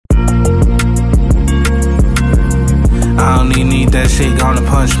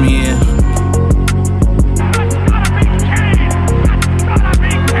punch me in.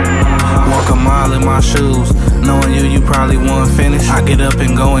 Walk a mile in my shoes, knowing you probably won't finish. I get up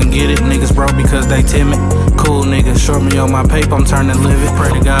and go and get it. Niggas broke because they timid. Cool niggas, short me on my paper, I'm turning livid.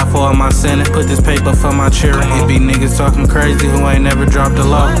 Pray to God for all my sinning, put this paper for my children. It be niggas talking crazy who ain't never dropped a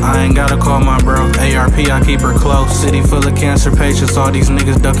low. I ain't gotta call my bro, ARP, I keep her close. City full of cancer patients, all these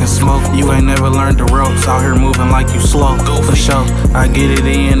niggas ducking smoke. You ain't never learned the ropes, out here moving like you slow. For sure, I get it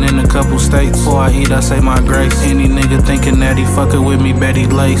in a couple states. Before I eat, I say my grace. Any nigga thinking that he fucking with me, bet he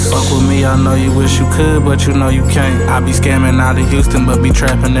lace. Fuck with me, I know you wish you could, but you know you can't. I be scamming out of Houston, but be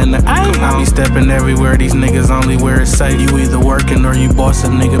trapping in the I be stepping everywhere, these niggas only where it's safe. You either working or you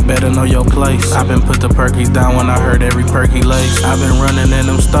bossing, nigga better know your place. I been put the perkies down when I heard every perky lace. I been running in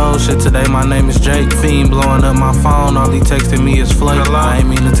them stores, shit today my name is Jake. Fiend blowing up my phone, all he texting me is Flake. I ain't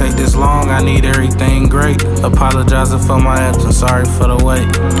mean to take this long, I need everything great. Apologizing for my absence, sorry for the wait.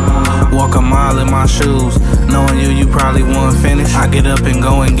 Walk a mile in my shoes, knowing you probably won't finish. I get up and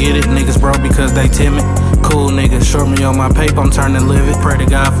go and get it, niggas broke because they timid. Cool niggas, short me on my paper, I'm turning livid. Pray to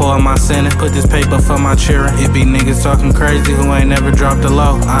God for all my sinning, put this paper for my children. It be niggas talking crazy who ain't never dropped a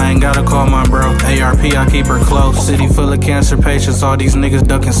low. I ain't gotta call my bro, ARP, I keep her close. City full of cancer patients, all these niggas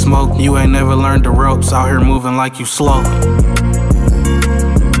ducking smoke. You ain't never learned the ropes, out here moving like you slow.